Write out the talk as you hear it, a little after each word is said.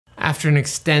After an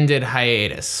extended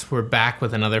hiatus, we're back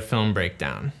with another film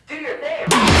breakdown. Do your thing.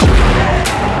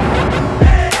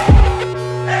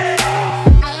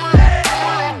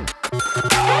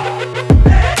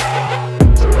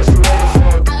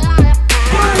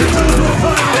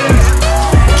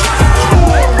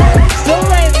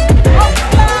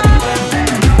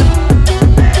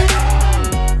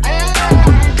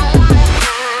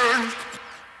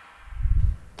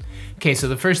 Okay, so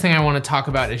the first thing I want to talk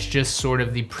about is just sort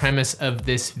of the premise of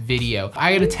this video.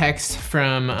 I got a text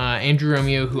from Andrew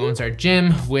Romeo, who owns our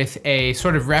gym, with a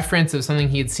sort of reference of something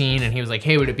he had seen, and he was like,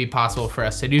 hey, would it be possible for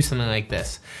us to do something like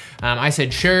this? I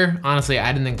said, sure. Honestly,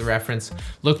 I didn't think the reference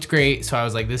looked great, so I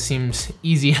was like, this seems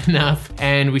easy enough.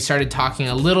 And we started talking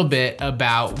a little bit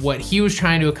about what he was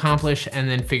trying to accomplish and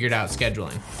then figured out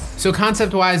scheduling. So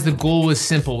concept-wise, the goal was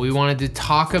simple. We wanted to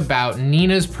talk about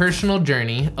Nina's personal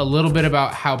journey, a little bit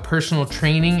about how personal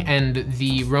training and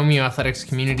the Romeo Athletics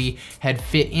community had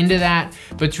fit into that,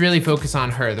 but to really focus on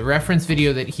her. The reference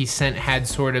video that he sent had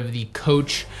sort of the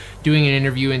coach doing an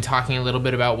interview and talking a little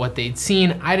bit about what they'd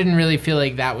seen. I didn't really feel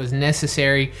like that was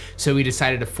necessary, so we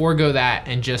decided to forego that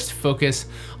and just focus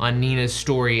on Nina's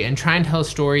story and try and tell a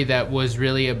story that was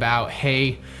really about,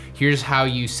 hey, here's how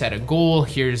you set a goal,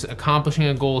 here's accomplishing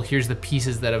a goal, here's the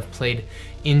pieces that have played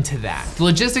into that. The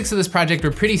logistics of this project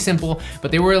were pretty simple,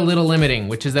 but they were a little limiting,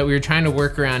 which is that we were trying to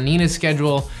work around Nina's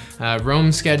schedule,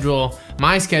 Rome's schedule,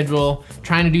 my schedule,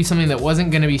 trying to do something that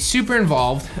wasn't gonna be super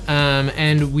involved,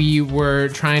 and we were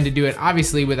trying to do it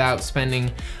obviously without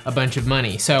spending a bunch of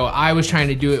money. So I was trying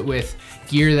to do it with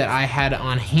gear that I had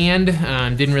on hand,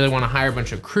 didn't really want to hire a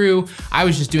bunch of crew. I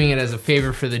was just doing it as a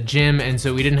favor for the gym, and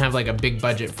so we didn't have like a big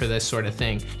budget for this sort of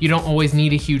thing. You don't always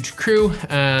need a huge crew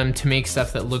to make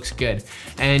stuff that looks good.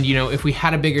 And you know, if we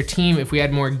had a bigger team, if we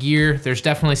had more gear, there's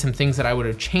definitely some things that I would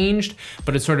have changed,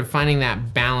 but it's sort of finding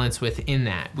that balance within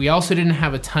that. We also didn't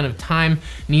have a ton of time.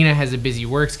 Nina has a busy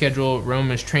work schedule,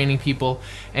 Rome is training people,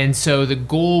 and so the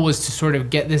goal was to sort of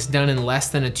get this done in less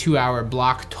than a 2-hour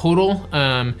block total,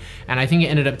 and I think it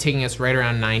ended up taking us right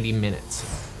around 90 minutes.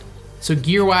 So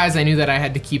gear-wise, I knew that I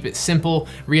had to keep it simple.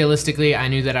 Realistically, I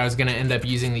knew that I was gonna end up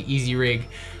using the Easyrig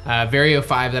Vario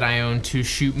 5 that I own to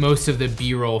shoot most of the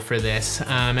B-roll for this.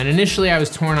 And initially I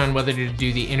was torn on whether to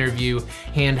do the interview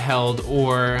handheld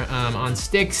or on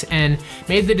sticks, and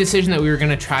made the decision that we were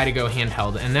gonna try to go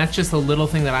handheld. And that's just a little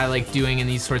thing that I like doing in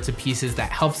these sorts of pieces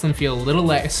that helps them feel a little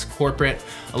less corporate,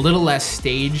 a little less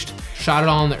staged. Shot it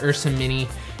all on the Ursa Mini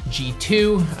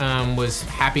G2, was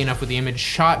happy enough with the image,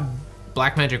 shot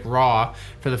Blackmagic RAW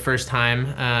for the first time,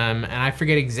 and I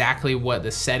forget exactly what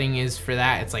the setting is for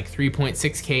that. It's like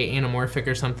 3.6K anamorphic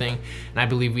or something, and I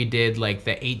believe we did like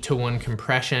the 8:1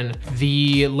 compression.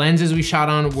 The lenses we shot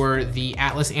on were the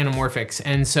Atlas anamorphics,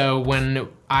 and so when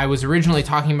I was originally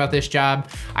talking about this job,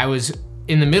 I was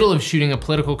in the middle of shooting a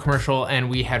political commercial, and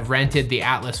we had rented the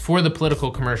Atlas for the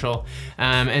political commercial.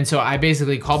 And so I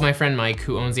basically called my friend Mike,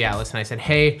 who owns the Atlas, and I said,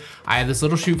 hey, I have this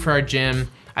little shoot for our gym.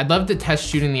 I'd love to test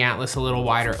shooting the Atlas a little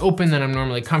wider open than I'm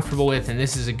normally comfortable with, and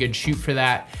this is a good shoot for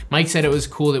that. Mike said it was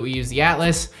cool that we used the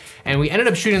Atlas, and we ended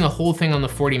up shooting the whole thing on the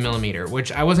 40mm, which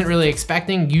I wasn't really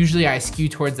expecting. Usually I skew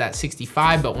towards that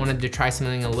 65, but wanted to try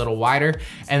something a little wider,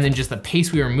 and then just the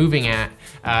pace we were moving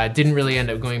at didn't really end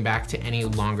up going back to any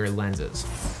longer lenses.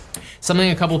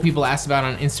 Something a couple people asked about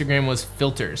on Instagram was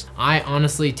filters. I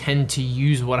honestly tend to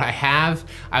use what I have.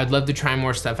 I would love to try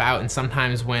more stuff out, and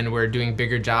sometimes when we're doing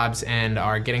bigger jobs and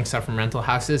are getting stuff from rental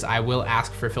houses, I will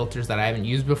ask for filters that I haven't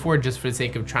used before just for the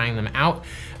sake of trying them out.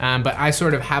 But I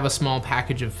sort of have a small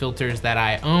package of filters that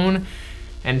I own,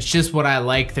 and it's just what I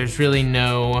like. There's really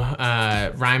no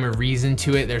rhyme or reason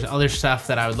to it. There's other stuff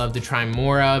that I would love to try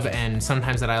more of, and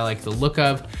sometimes that I like the look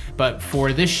of. But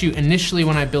for this shoot, initially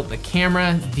when I built the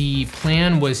camera, the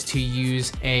plan was to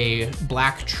use a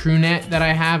black TrueNet that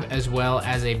I have, as well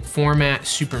as a Format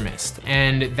Super Mist.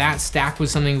 And that stack was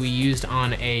something we used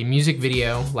on a music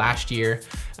video last year,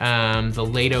 the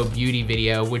Lato Beauty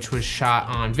video, which was shot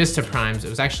on Vista Primes. It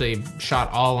was actually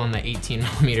shot all on the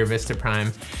 18mm Vista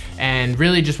Prime, and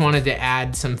really just wanted to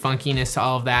add some funkiness to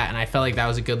all of that, and I felt like that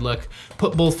was a good look.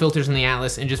 Put both filters in the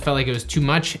Atlas and just felt like it was too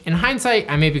much. In hindsight,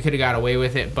 I maybe could have got away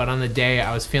with it, but on the day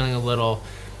I was feeling a little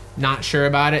not sure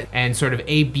about it, and sort of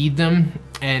A/B'd them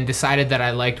and decided that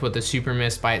I liked what the Super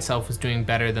Mist by itself was doing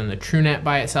better than the TrueNet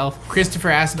by itself. Christopher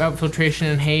asked about filtration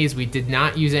and haze. We did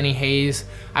not use any haze.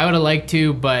 I would have liked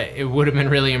to, but it would have been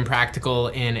really impractical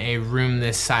in a room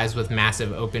this size with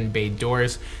massive open bay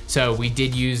doors. So we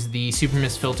did use the Super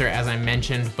Mist filter, as I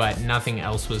mentioned, but nothing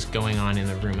else was going on in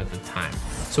the room at the time.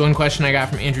 So one question I got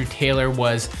from Andrew Taylor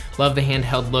was, love the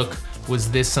handheld look,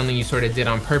 Was this something you sort of did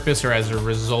on purpose or as a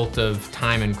result of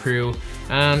time and crew?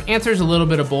 Answer's a little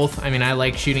bit of both. I mean, I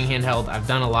like shooting handheld. I've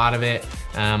done a lot of it.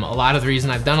 A lot of the reason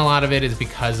I've done a lot of it is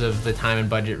because of the time and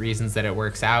budget reasons that it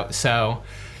works out. So,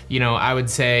 you know, I would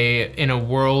say in a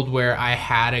world where I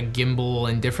had a gimbal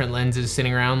and different lenses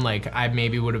sitting around, like I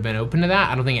maybe would have been open to that.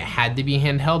 I don't think it had to be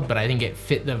handheld, but I think it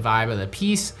fit the vibe of the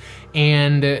piece,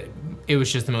 and it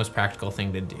was just the most practical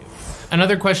thing to do.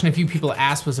 Another question a few people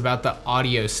asked was about the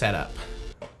audio setup.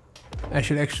 I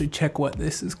should actually check what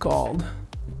this is called.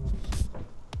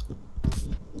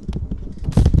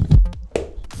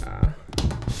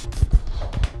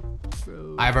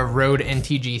 I have a Rode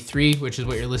NTG3, which is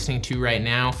what you're listening to right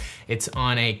now. It's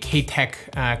on a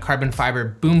K-Tech carbon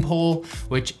fiber boom pole,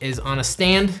 which is on a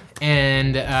stand.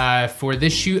 And for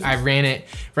this shoot, I ran it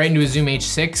right into a Zoom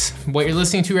H6. What you're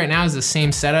listening to right now is the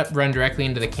same setup run directly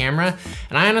into the camera.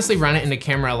 And I honestly run it into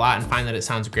camera a lot and find that it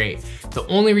sounds great. The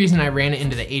only reason I ran it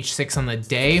into the H6 on the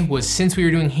day was since we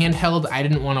were doing handheld, I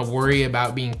didn't want to worry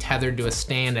about being tethered to a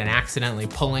stand and accidentally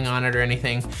pulling on it or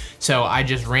anything. So I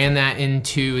just ran that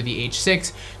into the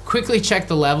H6, quickly checked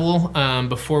the level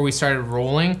before we started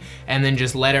rolling, and then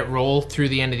just let it roll through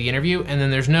the end of the interview. And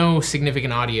then there's no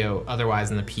significant audio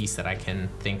otherwise in the piece that I can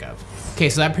think of. Okay,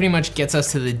 so that pretty much gets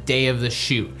us to the day of the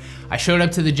shoot. I showed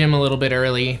up to the gym a little bit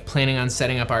early, planning on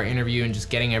setting up our interview and just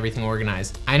getting everything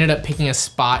organized. I ended up picking a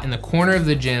spot in the corner of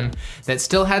the gym that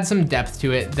still had some depth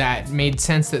to it, that made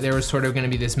sense that there was sort of gonna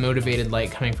be this motivated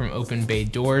light coming from open bay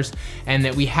doors, and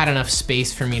that we had enough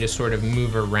space for me to sort of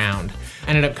move around. I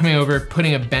ended up coming over,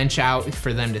 putting a bench out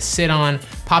for them to sit on,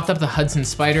 popped up the Hudson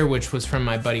Spider, which was from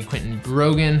my buddy Quentin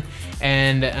Brogan,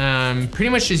 and pretty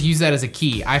much just used that as a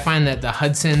key. I find that the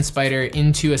Hudson Spider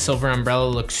into a silver umbrella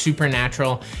looks super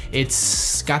natural.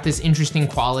 It's got this interesting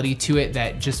quality to it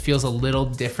that just feels a little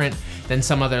different than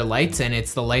some other lights, and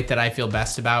it's the light that I feel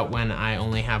best about when I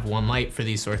only have one light for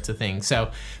these sorts of things.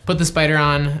 So put the Spider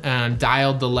on,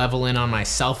 dialed the level in on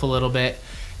myself a little bit,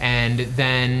 and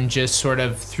then just sort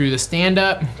of threw the stand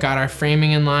up, got our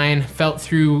framing in line, felt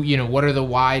through, you know, what are the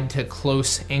wide to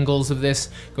close angles of this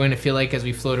going to feel like as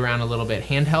we float around a little bit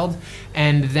handheld.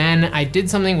 And then I did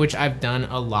something which I've done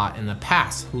a lot in the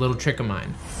past, a little trick of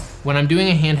mine. When I'm doing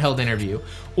a handheld interview,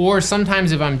 or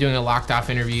sometimes if I'm doing a locked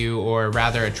off interview, or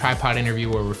rather a tripod interview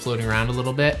where we're floating around a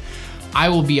little bit, I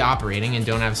will be operating and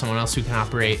don't have someone else who can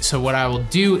operate. So what I will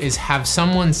do is have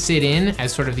someone sit in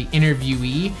as sort of the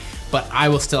interviewee, but I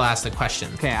will still ask the question.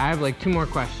 Okay, I have like 2 more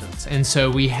questions. And so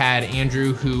we had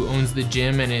Andrew, who owns the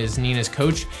gym and is Nina's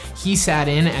coach. He sat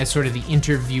in as sort of the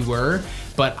interviewer,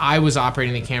 but I was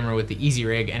operating the camera with the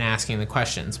Easyrig and asking the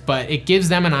questions. But it gives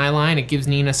them an eye line, it gives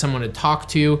Nina someone to talk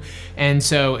to, and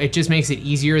so it just makes it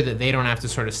easier that they don't have to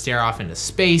sort of stare off into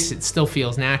space. It still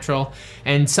feels natural.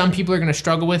 And some people are gonna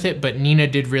struggle with it, but Nina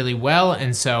did really well,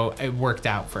 and so it worked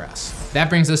out for us. That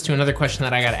brings us to another question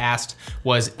that I got asked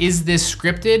was, is this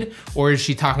scripted or is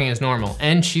she talking as normal?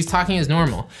 And she's talking as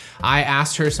normal. I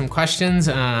asked her some questions,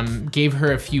 gave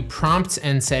her a few prompts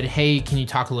and said, hey, can you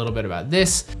talk a little bit about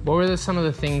this? What were some of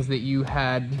the things that you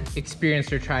had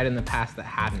experienced or tried in the past that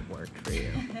hadn't worked for you?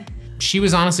 She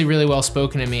was honestly really well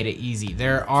spoken and made it easy.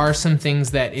 There are some things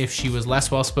that if she was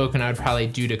less well spoken, I would probably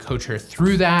do to coach her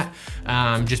through that,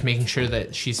 just making sure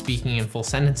that she's speaking in full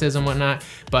sentences and whatnot.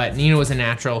 But Nina was a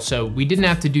natural, so we didn't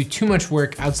have to do too much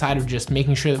work outside of just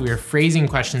making sure that we were phrasing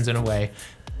questions in a way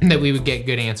that we would get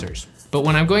good answers. But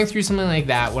when I'm going through something like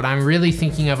that, what I'm really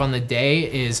thinking of on the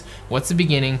day is what's the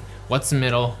beginning, what's the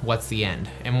middle, what's the end?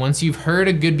 And once you've heard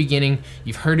a good beginning,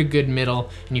 you've heard a good middle,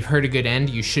 and you've heard a good end,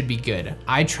 you should be good.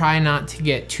 I try not to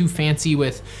get too fancy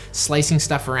with slicing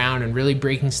stuff around and really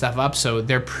breaking stuff up, so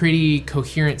they're pretty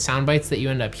coherent sound bites that you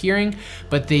end up hearing,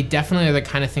 but they definitely are the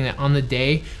kind of thing that on the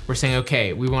day, we're saying,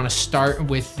 okay, we wanna start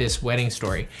with this wedding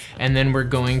story, and then we're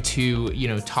going to, you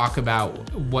know, talk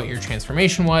about what your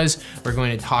transformation was, we're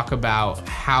going to talk about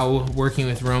how working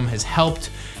with Rome has helped,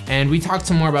 and we talked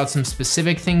some more about some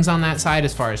specific things on that side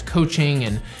as far as coaching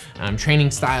and training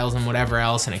styles and whatever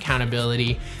else and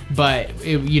accountability. But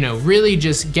you know, really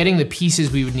just getting the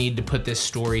pieces we would need to put this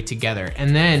story together,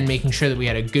 and then making sure that we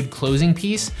had a good closing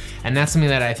piece. And that's something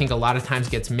that I think a lot of times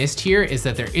gets missed here, is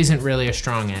that there isn't really a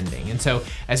strong ending. And so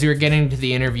as we were getting to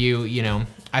the interview, you know,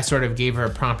 I sort of gave her a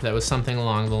prompt that was something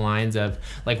along the lines of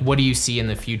like, what do you see in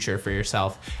the future for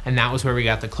yourself? And that was where we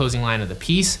got the closing line of the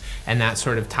piece, and that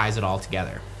sort of ties it all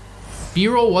together.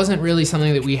 B-roll wasn't really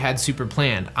something that we had super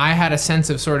planned. I had a sense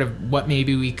of sort of what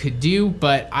maybe we could do,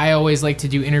 but I always like to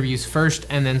do interviews first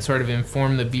and then sort of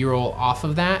inform the B-roll off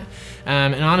of that.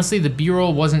 And honestly, the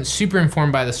B-roll wasn't super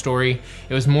informed by the story.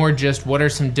 It was more just what are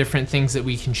some different things that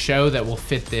we can show that will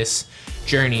fit this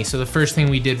journey. So the first thing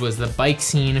we did was the bike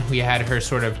scene. We had her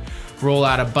sort of roll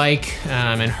out a bike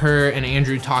and her and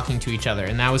Andrew talking to each other.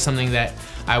 And that was something that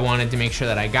I wanted to make sure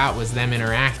that I got, was them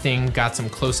interacting, got some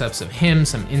close-ups of him,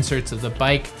 some inserts of the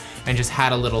bike, and just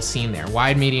had a little scene there.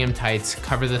 Wide, medium, tights,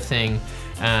 cover the thing,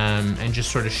 and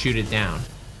just sort of shoot it down.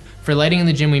 For lighting in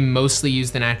the gym, we mostly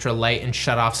used the natural light and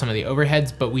shut off some of the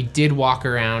overheads, but we did walk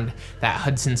around that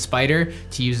Hudson Spider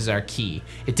to use as our key.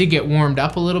 It did get warmed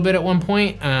up a little bit at one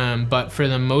point, but for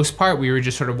the most part, we were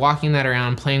just sort of walking that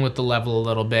around, playing with the level a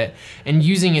little bit, and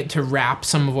using it to wrap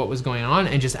some of what was going on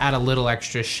and just add a little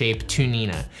extra shape to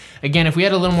Nina. Again, if we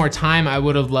had a little more time, I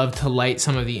would have loved to light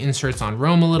some of the inserts on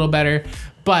Rome a little better,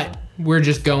 but we're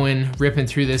just going, ripping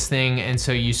through this thing, and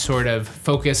so you sort of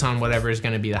focus on whatever is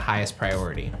gonna be the highest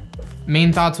priority.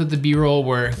 Main thoughts with the B-roll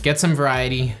were get some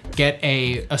variety, get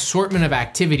a assortment of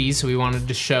activities. So we wanted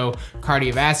to show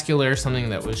cardiovascular, something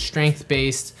that was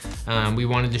strength-based. We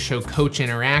wanted to show coach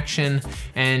interaction,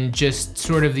 and just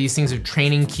sort of these things of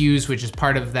training cues, which is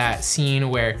part of that scene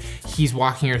where he's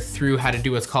walking her through how to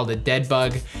do what's called a dead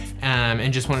bug,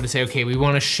 and just wanted to say, okay, we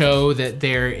wanna show that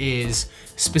there is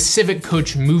specific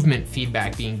coach movement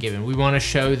feedback being given. We want to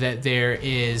show that there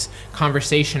is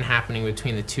conversation happening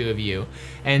between the two of you.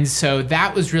 And so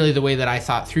that was really the way that I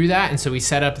thought through that. And so we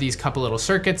set up these couple little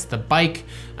circuits, the bike,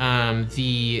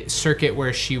 the circuit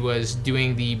where she was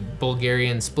doing the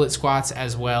Bulgarian split squats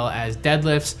as well as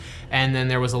deadlifts. And then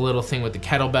there was a little thing with the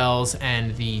kettlebells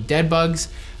and the dead bugs.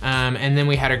 And then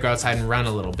we had her go outside and run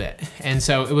a little bit. And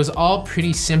so it was all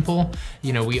pretty simple.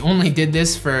 You know, we only did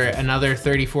this for another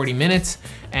 30, 40 minutes,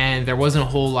 and there wasn't a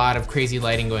whole lot of crazy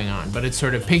lighting going on, but it's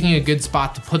sort of picking a good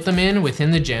spot to put them in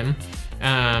within the gym,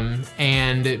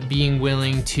 and being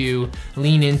willing to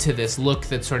lean into this look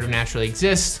that sort of naturally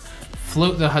exists,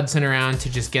 float the Hudson around to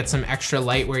just get some extra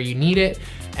light where you need it,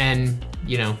 and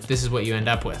you know, this is what you end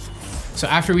up with. So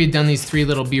after we had done these 3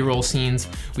 little B-roll scenes,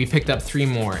 we picked up 3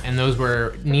 more, and those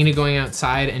were Nina going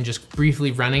outside and just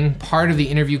briefly running. Part of the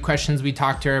interview questions we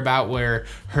talked to her about were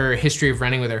her history of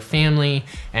running with her family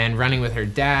and running with her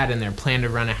dad and their plan to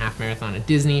run a half marathon at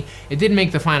Disney. It didn't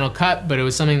make the final cut, but it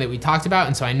was something that we talked about,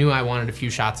 and so I knew I wanted a few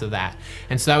shots of that.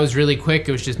 And so that was really quick.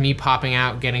 It was just me popping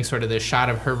out, getting sort of this shot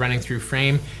of her running through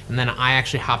frame, and then I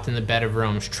actually hopped in the bed of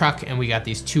Rome's truck, and we got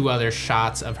these 2 other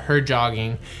shots of her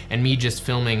jogging and me just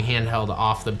filming handheld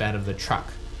off the bed of the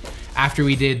truck. After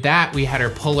we did that, we had her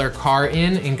pull her car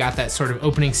in and got that sort of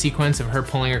opening sequence of her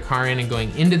pulling her car in and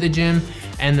going into the gym.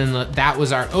 And then that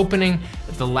was our opening.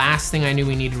 The last thing I knew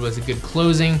we needed was a good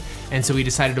closing. And so we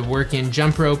decided to work in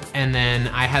jump rope, and then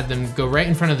I had them go right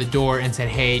in front of the door and said,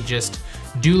 hey, just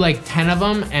do like 10 of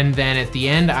them, and then at the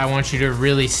end, I want you to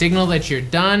really signal that you're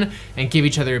done and give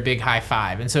each other a big high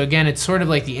five. And so again, it's sort of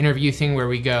like the interview thing where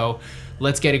we go,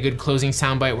 let's get a good closing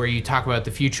soundbite where you talk about the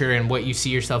future and what you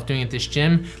see yourself doing at this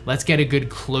gym. Let's get a good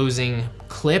closing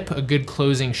clip, a good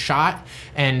closing shot.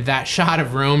 And that shot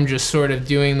of Rome just sort of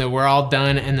doing the we're all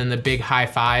done and then the big high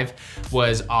five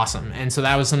was awesome. And so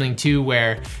that was something too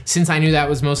where, since I knew that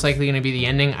was most likely gonna be the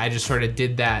ending, I just sort of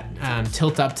did that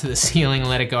tilt up to the ceiling,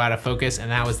 let it go out of focus,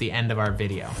 and that was the end of our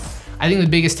video. I think the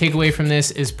biggest takeaway from this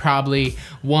is probably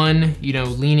 1, you know,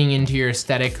 leaning into your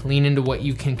aesthetic, lean into what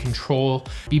you can control,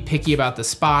 be picky about the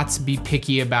spots, be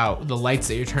picky about the lights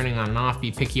that you're turning on and off,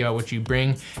 be picky about what you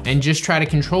bring, and just try to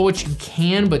control what you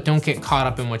can, but don't get caught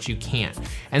up in what you can't.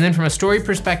 And then from a story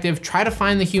perspective, try to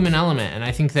find the human element. And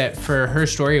I think that for her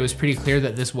story, it was pretty clear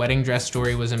that this wedding dress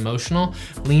story was emotional.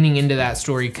 Leaning into that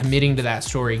story, committing to that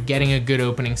story, getting a good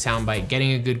opening soundbite,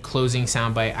 getting a good closing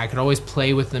soundbite. I could always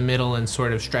play with the middle and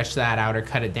sort of stretch that out or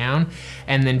cut it down.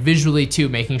 And then visually too,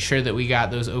 making sure that we got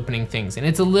those opening things. And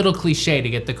it's a little cliche to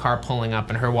get the car pulling up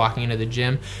and her walking into the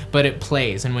gym, but it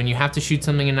plays. And when you have to shoot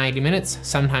something in 90 minutes,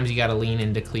 sometimes you gotta lean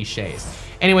into cliches.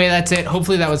 Anyway, that's it.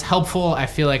 Hopefully that was helpful. I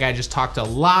feel like I just talked a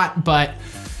lot, but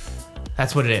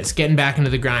that's what it is, getting back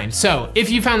into the grind. So if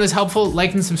you found this helpful,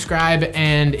 like and subscribe.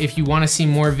 And if you wanna see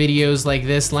more videos like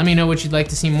this, let me know what you'd like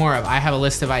to see more of. I have a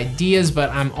list of ideas,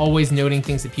 but I'm always noting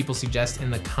things that people suggest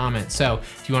in the comments. So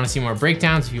if you wanna see more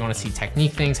breakdowns, if you wanna see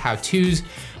technique things, how-tos,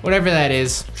 whatever that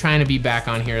is, trying to be back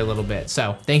on here a little bit.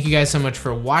 So thank you guys so much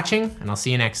for watching, and I'll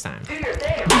see you next time.